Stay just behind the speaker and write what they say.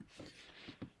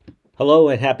Hello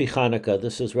and happy Hanukkah.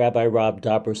 This is Rabbi Rob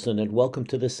Doberson, and welcome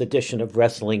to this edition of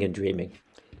Wrestling and Dreaming.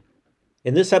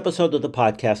 In this episode of the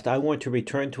podcast, I want to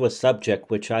return to a subject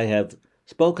which I have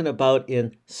spoken about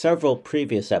in several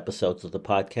previous episodes of the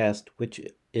podcast, which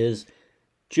is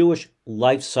Jewish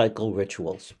life cycle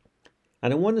rituals.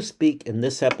 And I want to speak in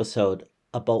this episode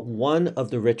about one of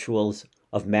the rituals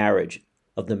of marriage,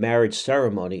 of the marriage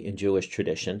ceremony in Jewish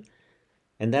tradition,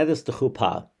 and that is the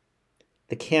chuppah,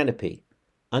 the canopy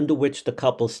under which the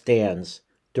couple stands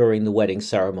during the wedding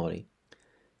ceremony.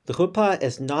 The chuppah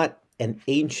is not an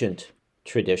ancient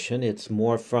tradition. It's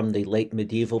more from the late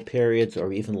medieval periods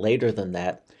or even later than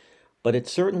that, but it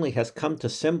certainly has come to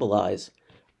symbolize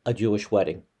a Jewish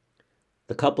wedding.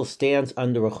 The couple stands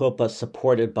under a chuppah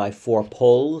supported by 4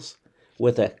 poles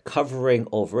with a covering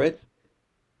over it.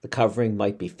 The covering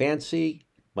might be fancy,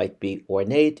 might be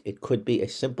ornate. It could be a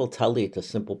simple talit, a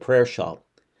simple prayer shawl.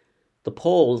 The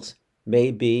poles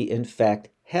may be, in fact,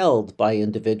 held by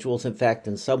individuals. In fact,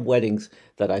 in some weddings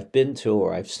that I've been to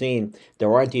or I've seen,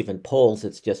 there aren't even poles.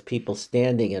 It's just people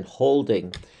standing and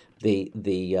holding the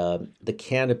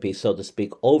canopy, so to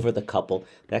speak, over the couple.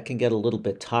 That can get a little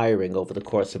bit tiring over the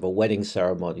course of a wedding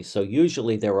ceremony. So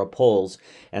usually there are poles,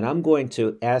 and I'm going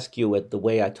to ask you, the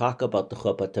way I talk about the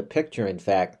chuppah, to picture, in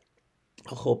fact,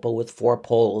 a chuppah with 4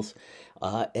 poles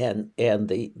and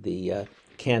the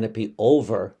canopy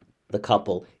over the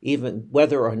couple, even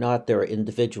whether or not there are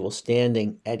individuals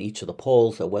standing at each of the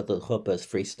poles or whether the chuppah is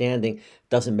freestanding,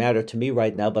 doesn't matter to me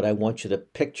right now, but I want you to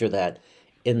picture that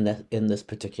in this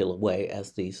particular way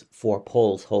as these 4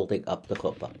 poles holding up the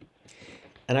chuppah.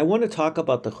 And I want to talk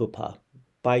about the chuppah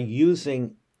by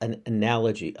using an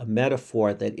analogy, a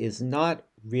metaphor that is not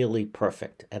really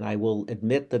perfect. And I will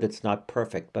admit that it's not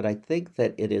perfect, but I think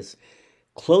that it is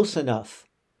close enough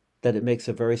that it makes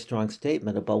a very strong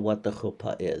statement about what the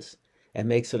chuppah is and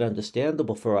makes it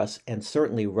understandable for us and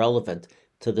certainly relevant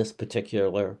to this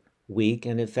particular week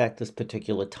and, in fact, this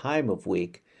particular time of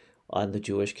week on the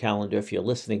Jewish calendar. If you're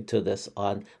listening to this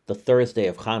on the Thursday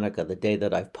of Hanukkah, the day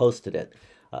that I've posted it.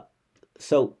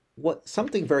 So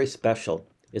something very special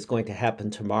is going to happen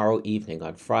tomorrow evening,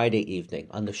 on Friday evening,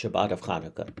 on the Shabbat of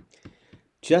Hanukkah.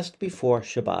 Just before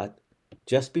Shabbat,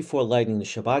 just before lighting the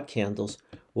Shabbat candles,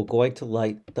 we're going to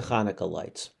light the Hanukkah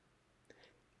lights.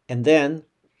 And then,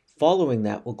 following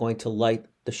that, we're going to light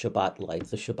the Shabbat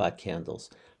lights, the Shabbat candles.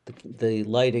 The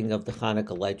lighting of the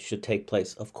Hanukkah lights should take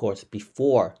place, of course,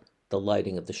 before the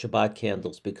lighting of the Shabbat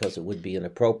candles, because it would be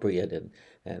inappropriate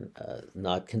and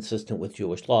not consistent with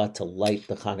Jewish law to light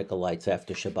the Hanukkah lights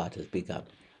after Shabbat has begun.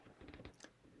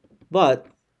 But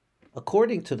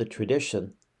according to the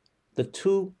tradition, the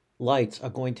 2 lights are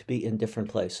going to be in different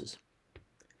places.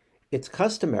 It's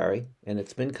customary, and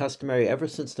it's been customary ever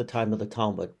since the time of the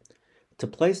Talmud, to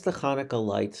place the Hanukkah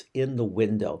lights in the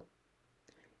window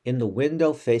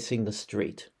facing the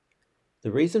street.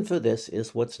 The reason for this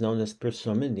is what's known as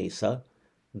Pirsum Nisa,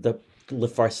 the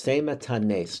Lefarsema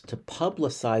Tanes, to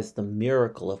publicize the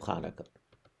miracle of Hanukkah,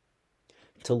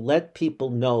 to let people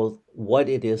know what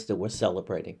it is that we're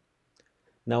celebrating.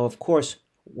 Now, of course,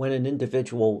 when an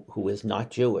individual who is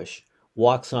not Jewish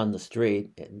walks on the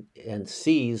street and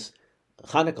sees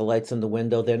Hanukkah lights in the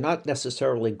window, they're not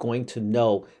necessarily going to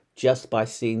know just by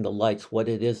seeing the lights what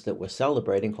it is that we're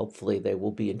celebrating. Hopefully they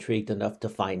will be intrigued enough to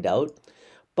find out.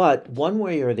 But one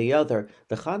way or the other,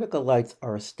 the Hanukkah lights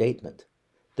are a statement.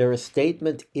 They're a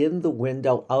statement in the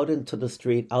window, out into the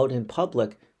street, out in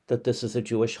public, that this is a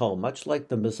Jewish home, much like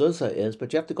the mezuzah is,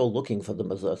 but you have to go looking for the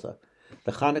mezuzah.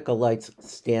 The Hanukkah lights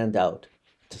stand out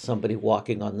to somebody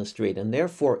walking on the street, and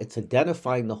therefore it's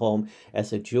identifying the home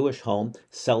as a Jewish home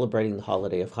celebrating the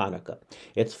holiday of Hanukkah.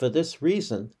 It's for this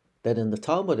reason that in the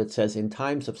Talmud it says in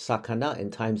times of sakana,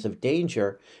 in times of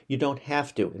danger, you don't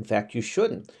have to. In fact, you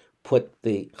shouldn't put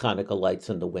the Hanukkah lights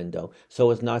in the window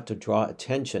so as not to draw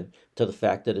attention to the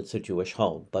fact that it's a Jewish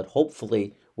home. But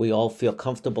hopefully we all feel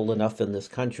comfortable enough in this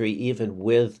country, even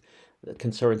with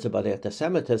concerns about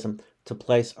anti-Semitism, to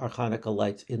place our Hanukkah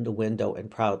lights in the window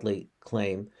and proudly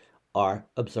claim our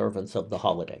observance of the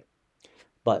holiday.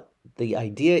 But the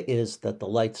idea is that the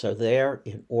lights are there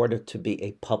in order to be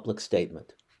a public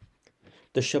statement.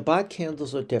 The Shabbat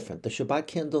candles are different. The Shabbat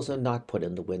candles are not put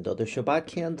in the window. The Shabbat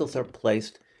candles are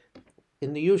placed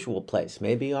in the usual place,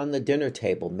 maybe on the dinner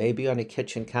table, maybe on a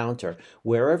kitchen counter,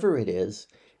 wherever it is.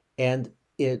 And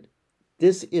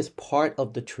this is part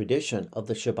of the tradition of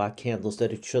the Shabbat candles,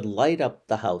 that it should light up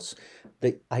the house.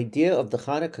 The idea of the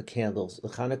Hanukkah candles, the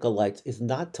Hanukkah lights, is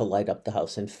not to light up the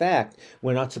house. In fact,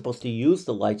 we're not supposed to use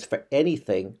the lights for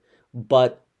anything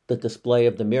but the display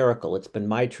of the miracle. It's been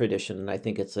my tradition, and I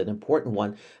think it's an important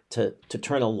one, to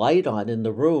turn a light on in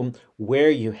the room where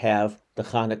you have the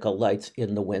Hanukkah lights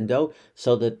in the window,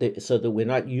 so that we're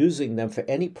not using them for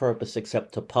any purpose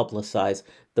except to publicize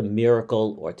the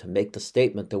miracle or to make the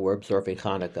statement that we're observing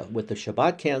Hanukkah. With the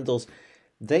Shabbat candles,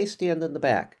 they stand in the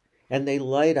back and they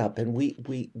light up, and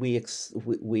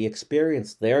we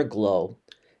experience their glow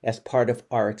as part of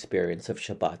our experience of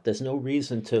Shabbat. There's no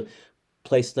reason to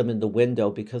place them in the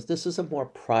window, because this is a more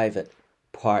private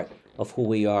part of who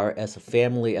we are as a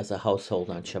family, as a household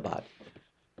on Shabbat.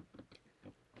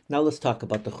 Now let's talk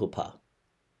about the chuppah.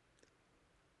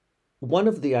 One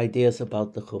of the ideas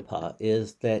about the chuppah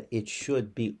is that it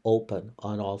should be open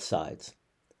on all sides.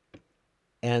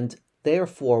 And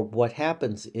therefore, what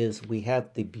happens is we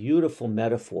have the beautiful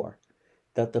metaphor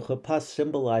that the chuppah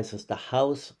symbolizes the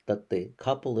house that the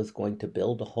couple is going to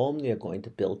build, the home they're going to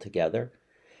build together,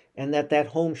 and that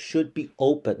home should be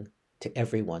open to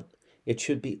everyone. It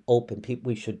should be open.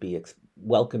 We should be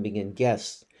welcoming in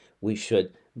guests. We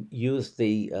should use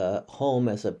the home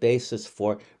as a basis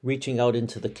for reaching out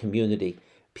into the community.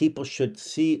 People should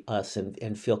see us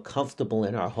and feel comfortable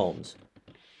in our homes.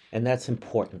 And that's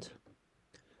important.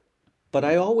 But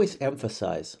I always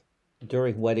emphasize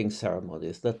during wedding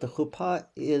ceremonies that the chuppah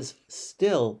is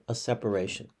still a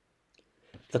separation.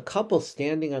 The couple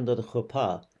standing under the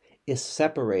chuppah is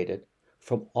separated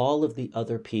from all of the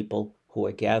other people who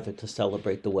are gathered to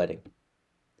celebrate the wedding.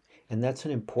 And that's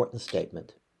an important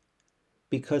statement,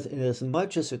 because in as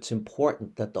much as it's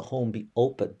important that the home be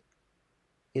open,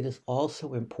 it is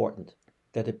also important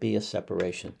that it be a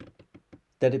separation,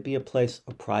 that it be a place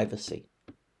of privacy,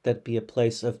 that it be a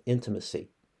place of intimacy,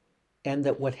 and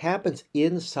that what happens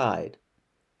inside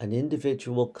an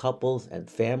individual couple's and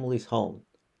family's home,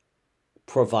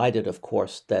 provided, of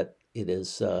course, that it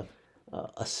is a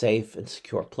safe and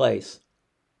secure place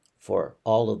for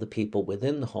all of the people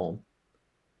within the home,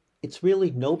 it's really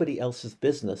nobody else's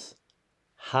business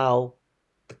how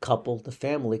the couple, the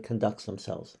family, conducts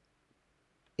themselves.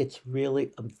 It's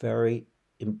really a very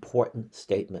important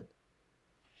statement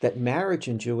that marriage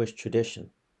in Jewish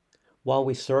tradition, while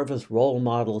we serve as role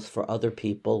models for other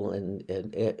people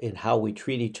in how we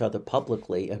treat each other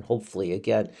publicly, and hopefully,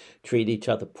 again, treat each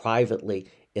other privately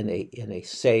in a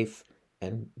safe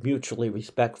and mutually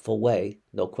respectful way,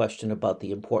 no question about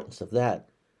the importance of that.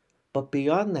 But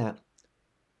beyond that,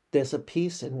 there's a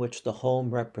piece in which the home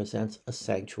represents a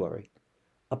sanctuary,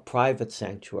 a private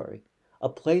sanctuary, a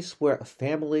place where a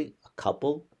family, a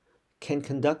couple, can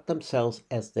conduct themselves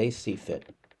as they see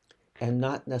fit and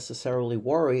not necessarily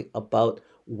worry about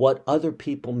what other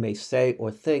people may say or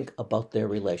think about their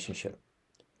relationship.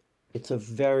 It's a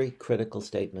very critical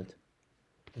statement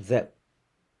that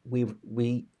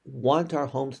we want our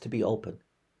homes to be open,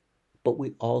 but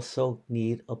we also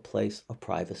need a place of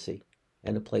privacy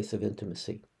and a place of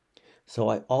intimacy. So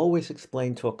I always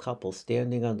explain to a couple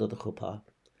standing under the chuppah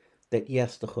that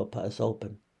yes, the chuppah is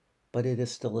open, but it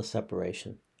is still a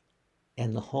separation.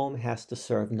 And the home has to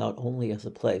serve not only as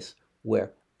a place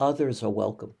where others are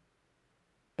welcome,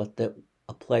 but that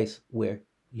a place where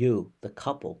you, the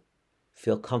couple,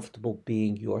 feel comfortable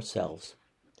being yourselves.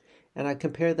 And I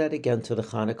compare that again to the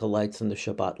Hanukkah lights and the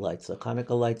Shabbat lights. The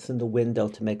Hanukkah lights in the window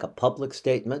to make a public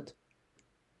statement,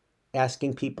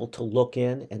 asking people to look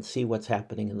in and see what's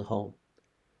happening in the home.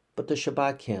 But the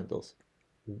Shabbat candles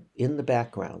in the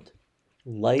background,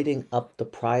 lighting up the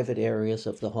private areas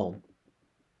of the home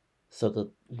so that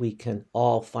we can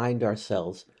all find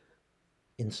ourselves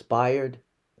inspired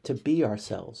to be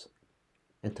ourselves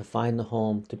and to find the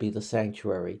home to be the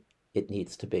sanctuary it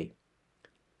needs to be.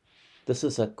 This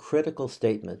is a critical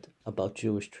statement about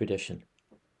Jewish tradition,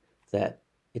 that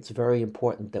it's very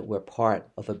important that we're part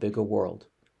of a bigger world,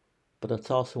 but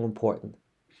it's also important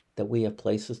that we have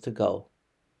places to go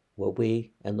where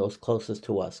we and those closest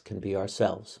to us can be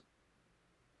ourselves.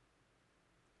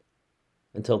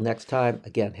 Until next time,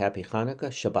 again, happy Hanukkah,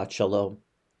 Shabbat Shalom,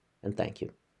 and thank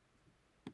you.